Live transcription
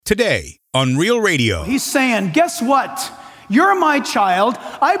today on Real Radio. He's saying, guess what? You're my child.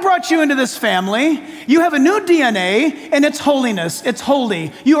 I brought you into this family. You have a new DNA, and it's holiness. It's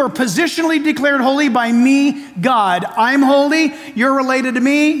holy. You are positionally declared holy by me, God. I'm holy. You're related to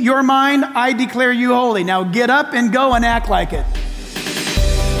me. You're mine. I declare you holy. Now get up and go and act like it.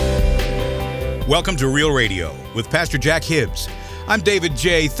 Welcome to Real Radio with Pastor Jack Hibbs. I'm David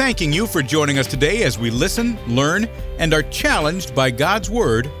J., thanking you for joining us today as we listen, learn, and are challenged by God's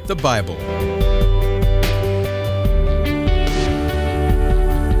Word, the Bible.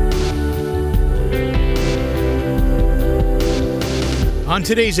 On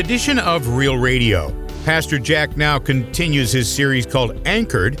today's edition of Real Radio, Pastor Jack now continues his series called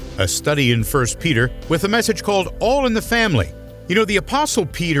Anchored, a study in 1 Peter, with a message called All in the Family. You know, the Apostle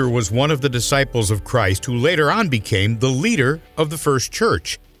Peter was one of the disciples of Christ who later on became the leader of the first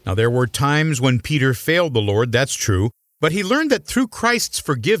church. Now, there were times when Peter failed the Lord, that's true, but he learned that through Christ's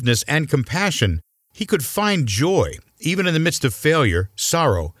forgiveness and compassion, he could find joy, even in the midst of failure,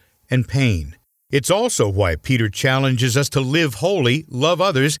 sorrow, and pain. It's also why Peter challenges us to live holy, love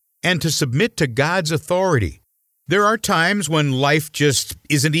others, and to submit to God's authority. There are times when life just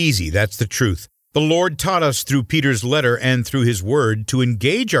isn't easy, that's the truth. The Lord taught us through Peter's letter and through his word to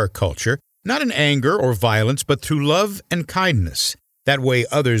engage our culture, not in anger or violence, but through love and kindness. That way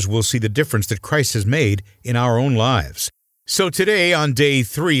others will see the difference that Christ has made in our own lives. So today, on day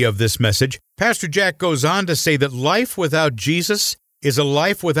 3 of this message, Pastor Jack goes on to say that life without Jesus is a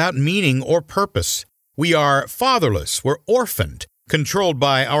life without meaning or purpose. We are fatherless, we're orphaned, controlled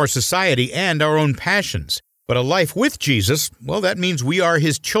by our society and our own passions. But a life with Jesus, well, that means we are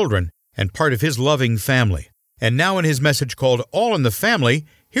his children and part of his loving family. And now in his message called All in the Family,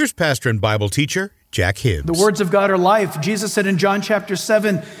 here's pastor and Bible teacher Jack Hibbs. The words of God are life. Jesus said in John chapter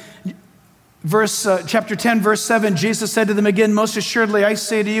 10, verse 7, Jesus said to them again, most assuredly I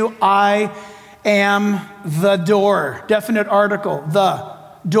say to you, I am the door. Definite article, the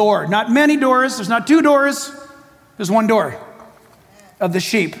door. Not many doors. There's not 2 doors. There's 1 door of the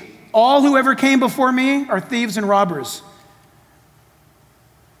sheep. All who ever came before me are thieves and robbers.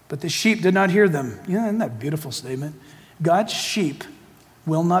 But the sheep did not hear them. Yeah, isn't that a beautiful statement? God's sheep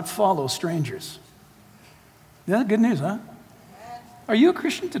will not follow strangers. Yeah, good news, huh? Are you a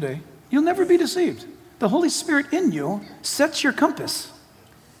Christian today? You'll never be deceived. The Holy Spirit in you sets your compass.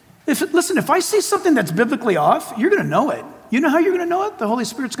 Listen, if I see something that's biblically off, you're going to know it. You know how you're going to know it? The Holy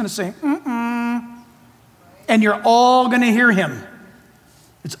Spirit's going to say, mm-mm. And you're all going to hear him.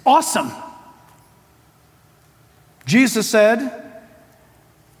 It's awesome. Jesus said,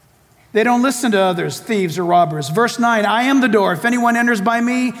 they don't listen to others, thieves or robbers. Verse 9, I am the door. If anyone enters by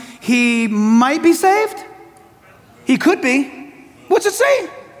me, he might be saved. He could be. What's it say?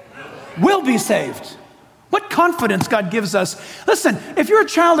 Will be saved. What confidence God gives us. Listen, if you're a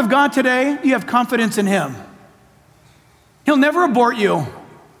child of God today, you have confidence in him. He'll never abort you.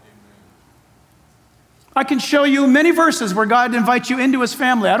 I can show you many verses where God invites you into his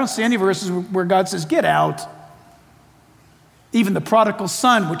family. I don't see any verses where God says, get out. Even the prodigal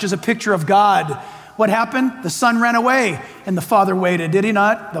son, which is a picture of God. What happened? The son ran away and the father waited, did he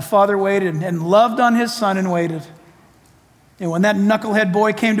not? The father waited and loved on his son and waited. And when that knucklehead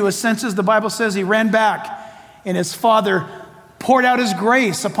boy came to his senses, the Bible says he ran back and his father poured out his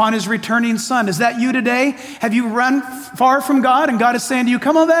grace upon his returning son. Is that you today? Have you run far from God and God is saying to you,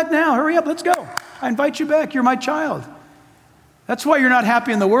 come on back now, hurry up, let's go. I invite you back, you're my child. That's why you're not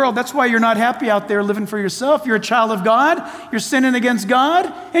happy in the world. That's why you're not happy out there living for yourself. You're a child of God, you're sinning against God,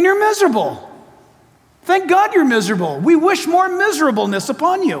 and you're miserable. Thank God you're miserable. We wish more miserableness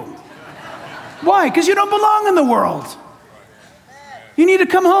upon you. Why? Because you don't belong in the world. You need to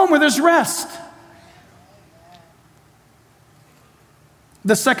come home where there's rest.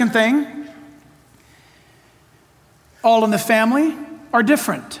 The second thing, all in the family are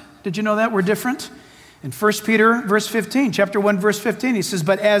different. Did you know that? We're different. In 1 Peter verse 15, chapter 1, verse 15, he says,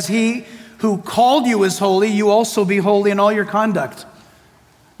 but as he who called you is holy, you also be holy in all your conduct.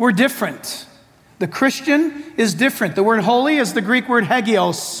 We're different. The Christian is different. The word holy is the Greek word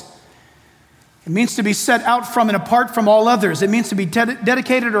hagios. It means to be set out from and apart from all others. It means to be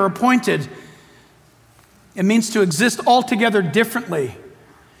dedicated or appointed. It means to exist altogether differently.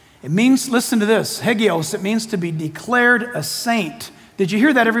 It means, listen to this, hagios, it means to be declared a saint. Did you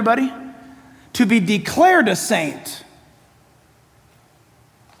hear that, everybody? To be declared a saint.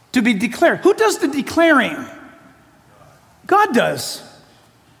 To be declared. Who does the declaring? God does.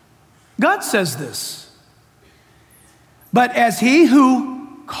 God says this. But as he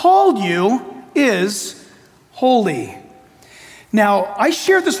who called you is holy. Now, I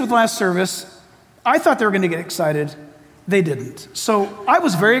shared this with last service. I thought they were going to get excited. They didn't. So I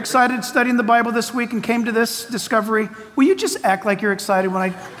was very excited studying the Bible this week and came to this discovery. Will you just act like you're excited when I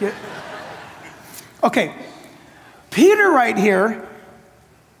get... Okay, Peter right here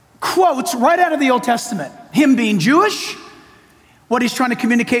quotes right out of the Old Testament. Him being Jewish, what he's trying to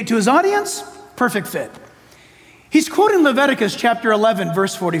communicate to his audience, perfect fit. He's quoting Leviticus chapter 11,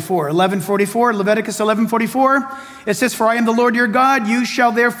 verse 44. Leviticus 11:44. It says, "For I am the Lord your God, you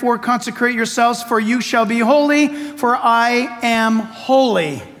shall therefore consecrate yourselves, for you shall be holy, for I am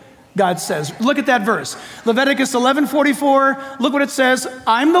holy," God says. Look at that verse. Leviticus 11:44, look what it says.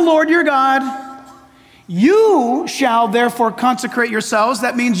 "I'm the Lord your God. You shall therefore consecrate yourselves."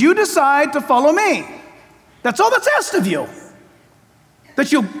 That means you decide to follow me. That's all that's asked of you.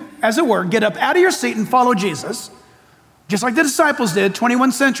 That you, as it were, get up out of your seat and follow Jesus, just like the disciples did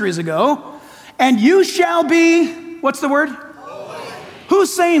 21 centuries ago. And you shall be, what's the word? Holy.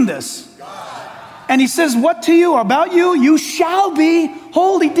 Who's saying this? God. And he says, what to you, about you? You shall be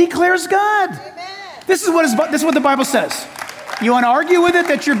holy, declares God. Amen. This is what the Bible says. You want to argue with it?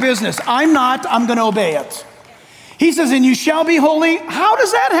 That's your business. I'm not. I'm going to obey it. He says, and you shall be holy. How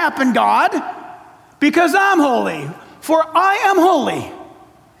does that happen, God? Because I'm holy, for I am holy.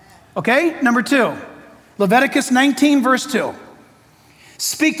 Okay, number 2, Leviticus 19, verse 2.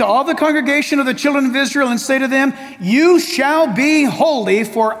 "Speak to all the congregation of the children of Israel and say to them, you shall be holy,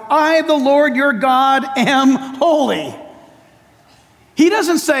 for I, the Lord your God, am holy." He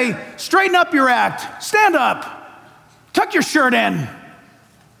doesn't say, straighten up your act, stand up, tuck your shirt in,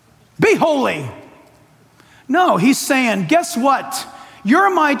 be holy. No, he's saying, guess what?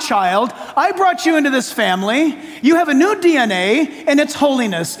 You're my child. I brought you into this family. You have a new DNA, and it's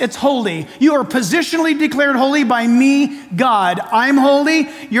holiness. It's holy. You are positionally declared holy by me, God. I'm holy.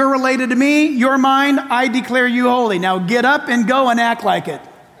 You're related to me. You're mine. I declare you holy. Now get up and go and act like it.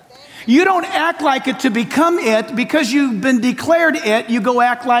 You don't act like it to become it. Because you've been declared it, you go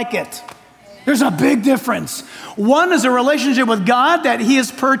act like it. There's a big difference. One is a relationship with God that he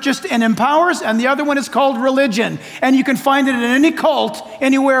has purchased and empowers, and the other one is called religion. And you can find it in any cult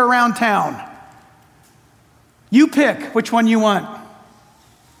anywhere around town. You pick which one you want.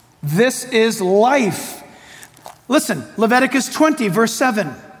 This is life. Listen, Leviticus 20, verse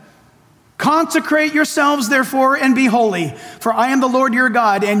 7. "Consecrate yourselves, therefore, and be holy, for I am the Lord your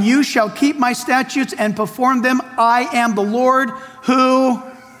God, and you shall keep my statutes and perform them. I am the Lord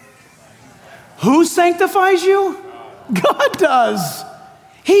Who sanctifies you? God does.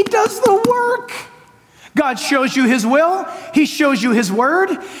 He does the work. God shows you his will. He shows you his word.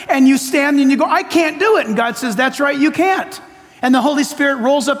 And you stand and you go, I can't do it. And God says, that's right, you can't. And the Holy Spirit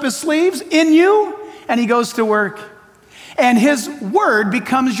rolls up his sleeves in you and he goes to work. And his word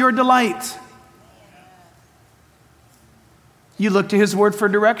becomes your delight. You look to his word for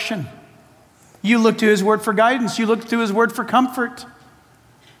direction. You look to his word for guidance. You look to his word for comfort.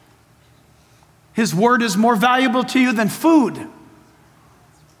 His word is more valuable to you than food.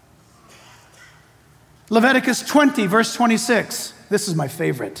 Leviticus 20, verse 26. This is my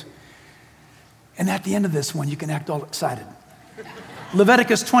favorite. And at the end of this one, you can act all excited.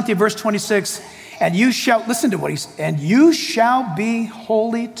 Leviticus 20, verse 26. And you shall, listen to what he's, and you shall be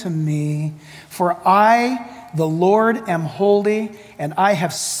holy to me, for I, the Lord, am holy, and I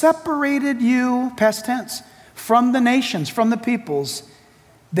have separated you, past tense, from the nations, from the peoples,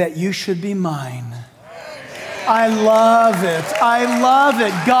 that you should be mine. I love it. I love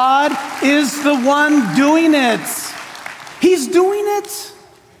it. God is the one doing it. He's doing it.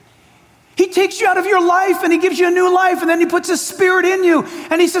 He takes you out of your life and he gives you a new life, and then he puts his spirit in you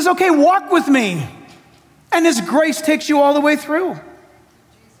and he says, okay, walk with me. And his grace takes you all the way through.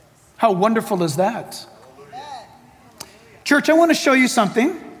 How wonderful is that? Church, I want to show you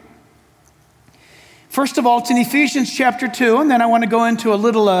something. First of all, it's in Ephesians chapter 2, and then I want to go into a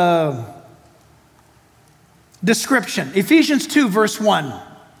little description. Ephesians 2, verse 1.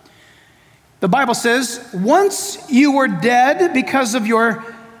 The Bible says, once you were dead because of your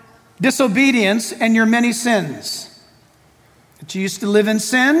disobedience and your many sins. That you used to live in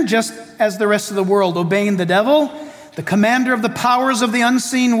sin just as the rest of the world, obeying the devil, the commander of the powers of the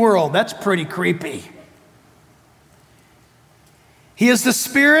unseen world. That's pretty creepy. He is the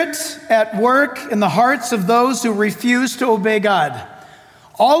spirit at work in the hearts of those who refuse to obey God.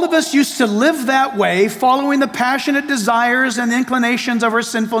 All of us used to live that way, following the passionate desires and inclinations of our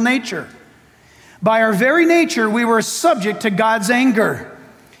sinful nature. By our very nature, we were subject to God's anger,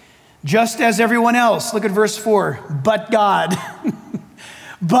 just as everyone else. Look at verse 4. But God.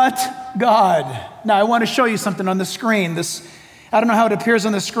 But God. Now, I want to show you something on the screen. I don't know how it appears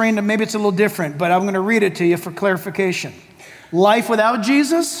on the screen. Maybe it's a little different, but I'm going to read it to you for clarification. Life without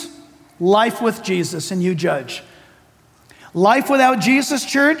Jesus, life with Jesus, and you judge. Life without Jesus,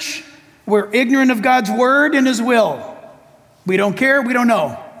 church, we're ignorant of God's word and his will. We don't care, we don't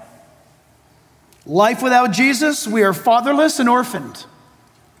know. Life without Jesus, we are fatherless and orphaned.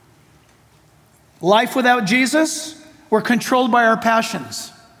 Life without Jesus, we're controlled by our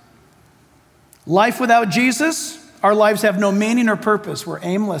passions. Life without Jesus, our lives have no meaning or purpose. We're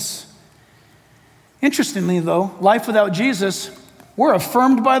aimless. Interestingly, though, life without Jesus, we're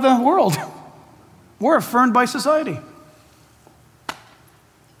affirmed by the world. We're affirmed by society.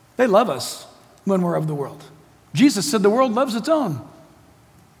 They love us when we're of the world. Jesus said the world loves its own.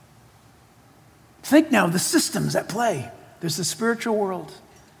 Think now of the systems at play. There's the spiritual world,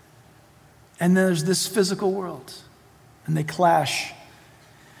 and there's this physical world, and they clash.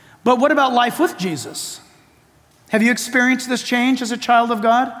 But what about life with Jesus? Have you experienced this change as a child of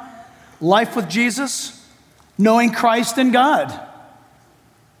God? Life with Jesus, knowing Christ and God.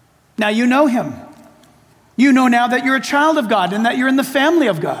 Now you know him. You know now that you're a child of God and that you're in the family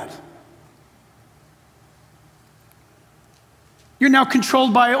of God. You're now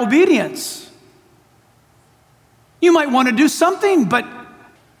controlled by obedience. You might want to do something, but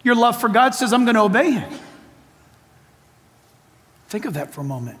your love for God says, I'm going to obey him. Think of that for a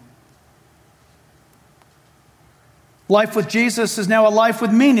moment. Life with Jesus is now a life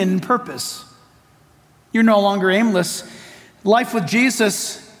with meaning and purpose. You're no longer aimless. Life with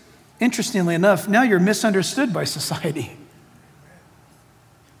Jesus, interestingly enough, now you're misunderstood by society.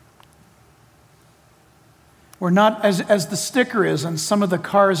 We're not, as the sticker is on some of the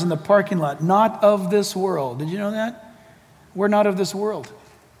cars in the parking lot, not of this world. Did you know that? We're not of this world.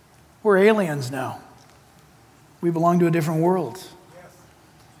 We're aliens now. We belong to a different world.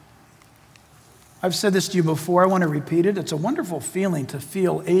 I've said this to you before. I want to repeat it. It's a wonderful feeling to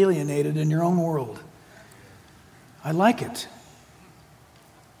feel alienated in your own world. I like it.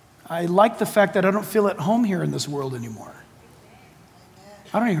 I like the fact that I don't feel at home here in this world anymore.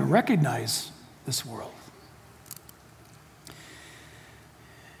 I don't even recognize this world.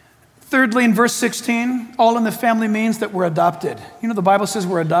 Thirdly, in verse 16, all in the family means that we're adopted. You know, the Bible says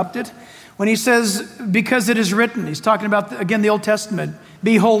we're adopted. When he says, because it is written, he's talking about, again, the Old Testament,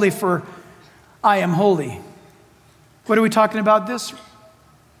 be holy for I am holy. What are we talking about this?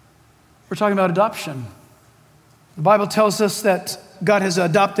 We're talking about adoption. The Bible tells us that God has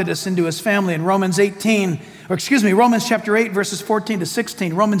adopted us into his family in Romans chapter 8, verses 14 to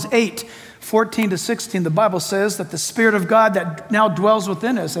 16. Romans 8, 14 to 16, the Bible says that the Spirit of God that now dwells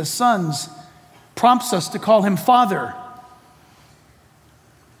within us as sons prompts us to call him Father.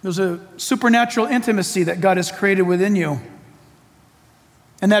 There's a supernatural intimacy that God has created within you.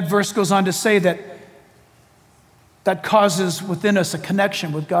 And that verse goes on to say that causes within us a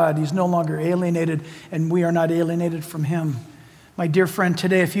connection with God. He's no longer alienated, and we are not alienated from him. My dear friend,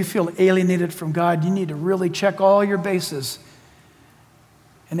 today, if you feel alienated from God, you need to really check all your bases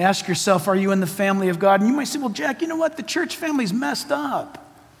and ask yourself, are you in the family of God? And you might say, well, Jack, you know what? The church family's messed up.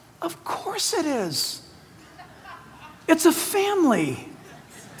 Of course it is. It's a family.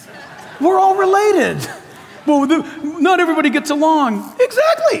 We're all related. Well, not everybody gets along.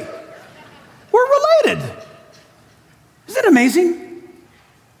 Exactly. We're related. Isn't it amazing?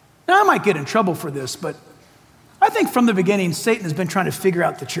 Now, I might get in trouble for this, but I think from the beginning, Satan has been trying to figure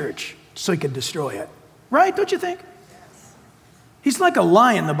out the church so he could destroy it. Right? Don't you think? He's like a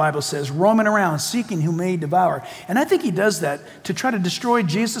lion, the Bible says, roaming around, seeking whom may devour. And I think he does that to try to destroy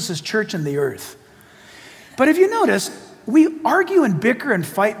Jesus' church and the earth. But if you notice, we argue and bicker and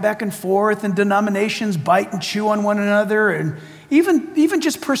fight back and forth, and denominations bite and chew on one another, and even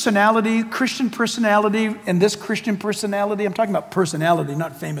just personality, Christian personality, and this Christian personality. I'm talking about personality,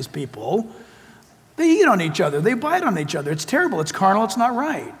 not famous people. They eat on each other. They bite on each other. It's terrible. It's carnal. It's not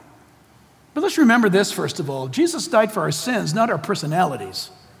right. But let's remember this, first of all. Jesus died for our sins, not our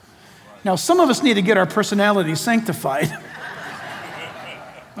personalities. Now, some of us need to get our personalities sanctified.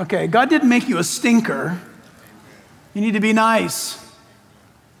 Okay, God didn't make you a stinker. You need to be nice.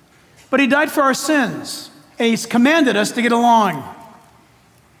 But he died for our sins, and he's commanded us to get along.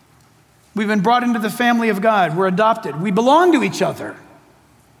 We've been brought into the family of God. We're adopted. We belong to each other.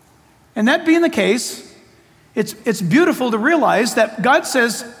 And that being the case, it's beautiful to realize that God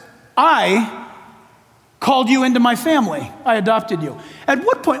says, I called you into my family. I adopted you. At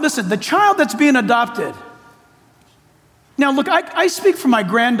what point, listen, the child that's being adopted. Now, look, I speak from my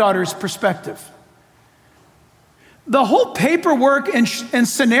granddaughter's perspective. The whole paperwork and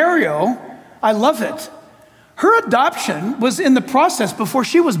scenario, I love it. Her adoption was in the process before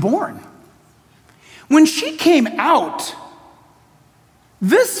she was born. When she came out,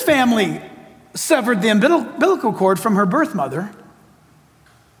 this family severed the umbilical cord from her birth mother.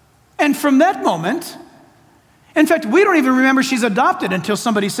 And from that moment, In fact, we don't even remember she's adopted until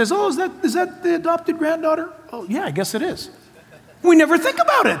somebody says, oh, is that the adopted granddaughter? Oh, yeah, I guess it is. We never think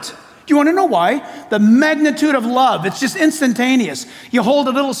about it. Do you want to know why? The magnitude of love. It's just instantaneous. You hold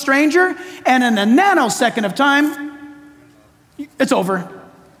a little stranger, and in a nanosecond of time, it's over.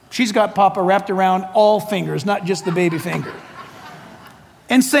 She's got Papa wrapped around all fingers, not just the baby finger.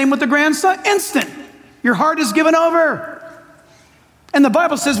 And same with the grandson. Instant. Your heart is given over. And the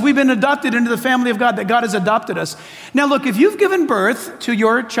Bible says we've been adopted into the family of God, that God has adopted us. Now look, if you've given birth to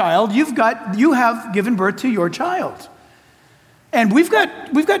your child, you have given birth to your child. And we've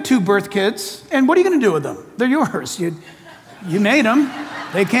got 2 birth kids, and what are you going to do with them? They're yours. You made them.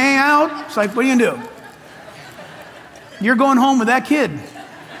 They came out. It's like, what are you going to do? You're going home with that kid.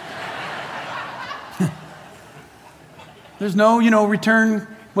 There's no, return.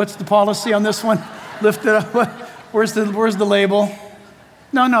 What's the policy on this one? Lift it up. Where's the label?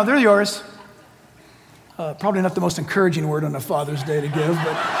 No, they're yours. Probably not the most encouraging word on a Father's Day to give,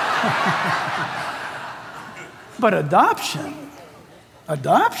 but adoption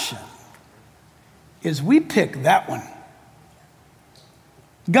is we pick that one.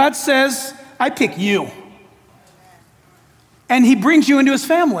 God says, I pick you. And he brings you into his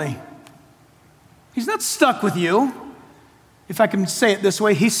family. He's not stuck with you. If I can say it this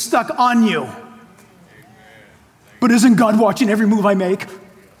way, he's stuck on you. But isn't God watching every move I make?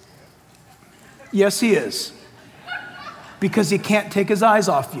 Yes, he is. Because he can't take his eyes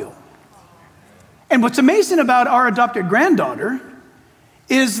off you. And what's amazing about our adopted granddaughter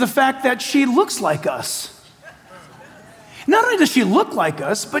is the fact that she looks like us. Not only does she look like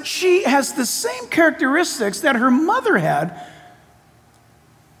us, but she has the same characteristics that her mother had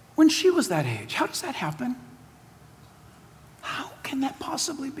when she was that age. How does that happen? How can that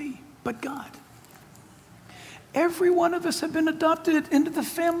possibly be? But God. Every one of us have been adopted into the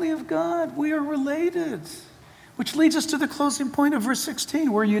family of God. We are related. Which leads us to the closing point of verse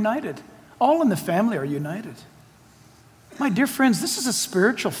 16. We're united. All in the family are united. My dear friends, this is a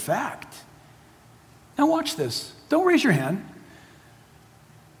spiritual fact. Now watch this. Don't raise your hand.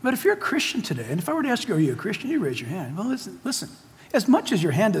 But if you're a Christian today, and if I were to ask you, are you a Christian? You raise your hand. Well, listen. As much as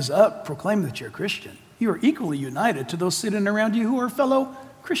your hand is up, proclaim that you're a Christian. You are equally united to those sitting around you who are fellow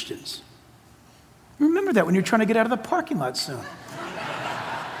Christians. Remember that when you're trying to get out of the parking lot soon.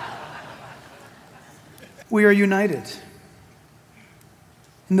 We are united.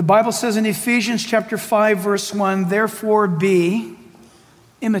 And the Bible says in Ephesians chapter 5, verse 1, therefore be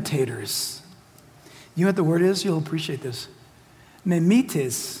imitators. You know what the word is? You'll appreciate this.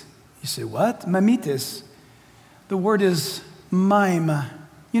 Mimetes. You say, what? Mimetes. The word is mime.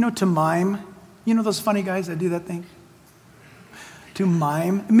 You know, to mime. You know those funny guys that do that thing? To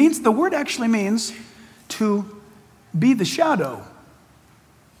mime. It means, the word actually means to be the shadow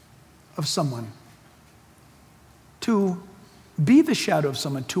of someone. To be the shadow of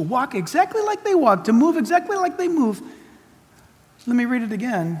someone. To walk exactly like they walk. To move exactly like they move. Let me read it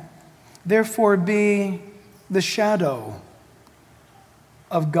again. Therefore be the shadow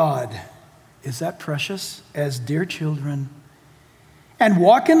of God. Is that precious? As dear children. And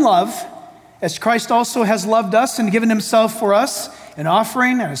walk in love, as Christ also has loved us and given himself for us, an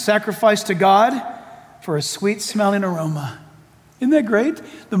offering and a sacrifice to God for a sweet-smelling aroma. Isn't that great?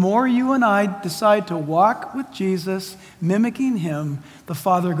 The more you and I decide to walk with Jesus, mimicking him, the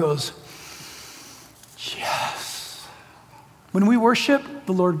Father goes, yes. When we worship,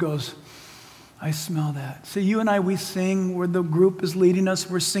 the Lord goes, I smell that. See, you and I, we sing where the group is leading us.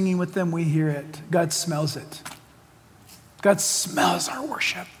 We're singing with them. We hear it. God smells it. God smells our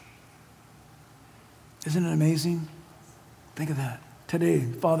worship. Isn't it amazing? Think of that. Today,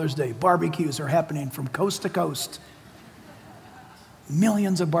 Father's Day, barbecues are happening from coast to coast.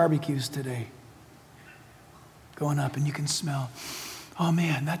 Millions of barbecues today going up, and you can smell, oh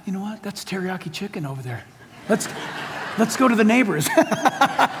man, that, you know what? That's teriyaki chicken over there. Let's go to the neighbors.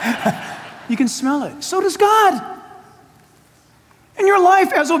 You can smell it. So does God. In your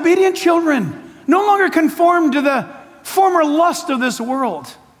life as obedient children, no longer conform to the former lust of this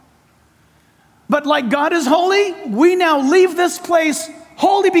world. But like God is holy, we now leave this place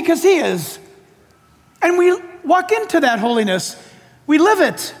holy because he is. And we walk into that holiness. We live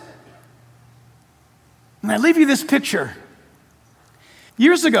it. And I leave you this picture.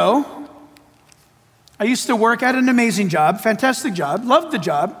 Years ago, I used to work at an amazing job, fantastic job, loved the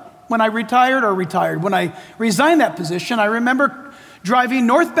job. When I retired. When I resigned that position, I remember driving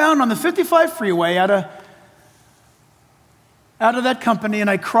northbound on the 55 freeway out of that company, and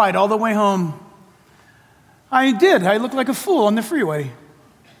I cried all the way home. I did. I looked like a fool on the freeway.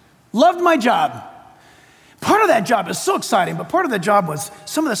 Loved my job. Part of that job is so exciting, but part of the job was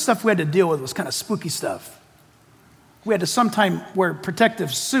some of the stuff we had to deal with was kind of spooky stuff. We had to sometime wear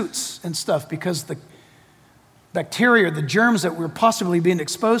protective suits and stuff because the bacteria, the germs that we're possibly being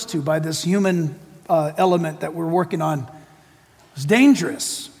exposed to by this human element that we're working on was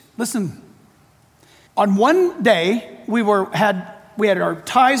dangerous. Listen, on one day, we had our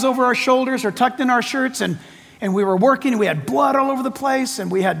ties over our shoulders or tucked in our shirts, and we were working, and we had blood all over the place,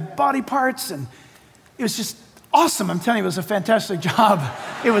 and we had body parts, and it was just awesome. I'm telling you, it was a fantastic job.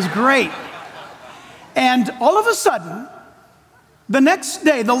 It was great. And all of a sudden, the next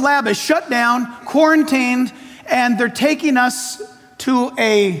day, the lab is shut down, quarantined, and they're taking us to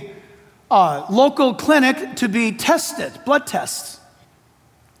a local clinic to be tested, blood tests.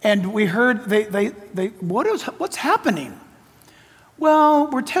 And we heard what's happening? Well,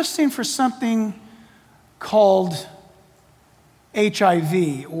 we're testing for something called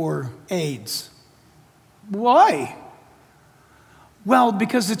HIV or AIDS. Why? Well,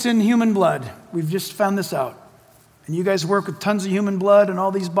 because it's in human blood. We've just found this out. And you guys work with tons of human blood and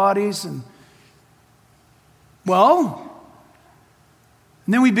all these bodies. And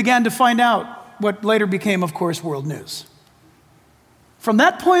then we began to find out what later became, of course, world news. From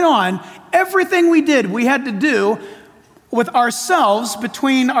that point on, everything we did, we had to do with ourselves,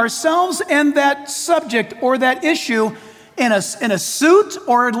 between ourselves and that subject or that issue, in a suit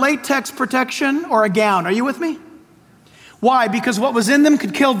or latex protection or a gown. Are you with me? Why? Because what was in them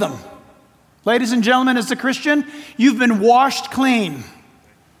could kill them. Ladies and gentlemen, as a Christian, you've been washed clean.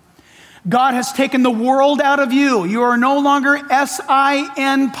 God has taken the world out of you. You are no longer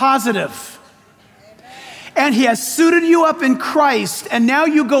SIN positive. And he has suited you up in Christ. And now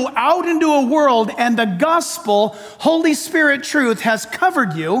you go out into a world, and the gospel, Holy Spirit truth, has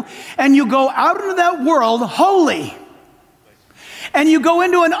covered you. And you go out into that world holy. And you go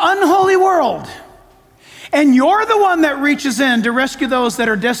into an unholy world. And you're the one that reaches in to rescue those that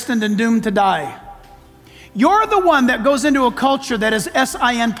are destined and doomed to die. You're the one that goes into a culture that is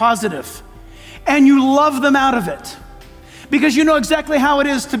SIN positive. And you love them out of it. Because you know exactly how it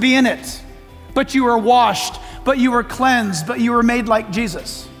is to be in it. But you were washed, but you were cleansed, but you were made like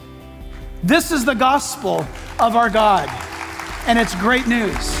Jesus. This is the gospel of our God, and it's great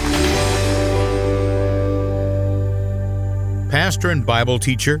news. Pastor and Bible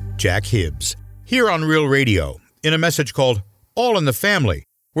teacher Jack Hibbs, here on Real Radio, in a message called All in the Family.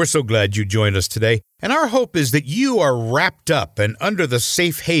 We're so glad you joined us today, and our hope is that you are wrapped up and under the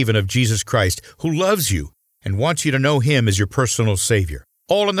safe haven of Jesus Christ, who loves you and wants you to know Him as your personal Savior.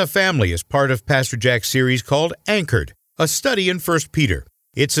 All in the Family is part of Pastor Jack's series called Anchored, a study in 1 Peter.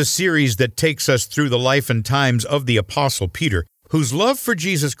 It's a series that takes us through the life and times of the Apostle Peter, whose love for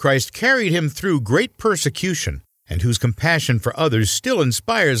Jesus Christ carried him through great persecution, and whose compassion for others still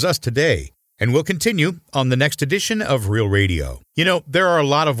inspires us today. And we'll continue on the next edition of Real Radio. You know, there are a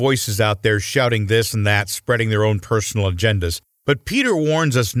lot of voices out there shouting this and that, spreading their own personal agendas. But Peter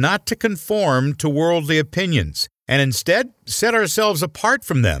warns us not to conform to worldly opinions, and instead set ourselves apart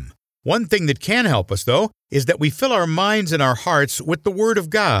from them. One thing that can help us, though, is that we fill our minds and our hearts with the Word of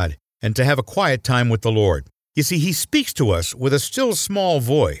God, and to have a quiet time with the Lord. You see, He speaks to us with a still small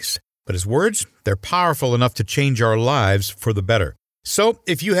voice, but His words, they're powerful enough to change our lives for the better. So,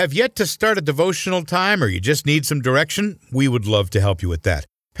 if you have yet to start a devotional time or you just need some direction, we would love to help you with that.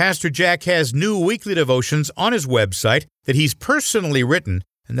 Pastor Jack has new weekly devotions on his website that he's personally written,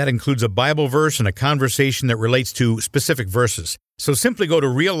 and that includes a Bible verse and a conversation that relates to specific verses. So simply go to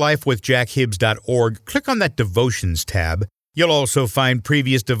reallifewithjackhibbs.org, click on that Devotions tab. You'll also find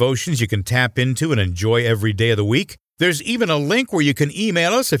previous devotions you can tap into and enjoy every day of the week. There's even a link where you can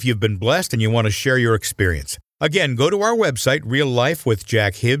email us if you've been blessed and you want to share your experience. Again, go to our website,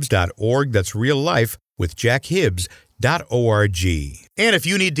 reallifewithjackhibbs.org. That's reallifewithjackhibbs.org. And if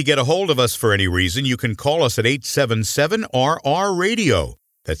you need to get a hold of us for any reason, you can call us at 877-RR-RADIO.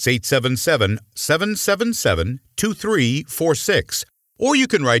 That's 877-777-2346. Or you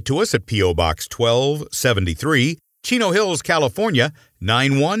can write to us at P.O. Box 1273, Chino Hills, California,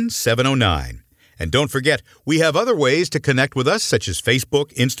 91709. And don't forget, we have other ways to connect with us, such as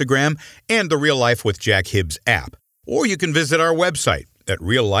Facebook, Instagram, and the Real Life with Jack Hibbs app. Or you can visit our website at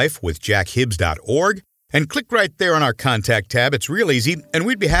reallifewithjackhibbs.org and click right there on our Contact tab. It's real easy, and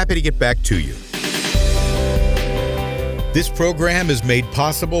we'd be happy to get back to you. This program is made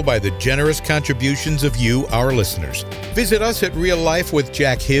possible by the generous contributions of you, our listeners. Visit us at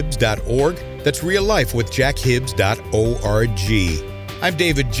reallifewithjackhibbs.org. That's reallifewithjackhibbs.org. I'm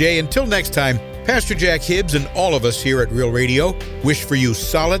David J. Until next time, Pastor Jack Hibbs and all of us here at Real Radio wish for you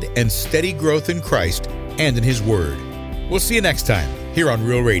solid and steady growth in Christ and in His Word. We'll see you next time here on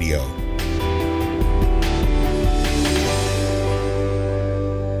Real Radio.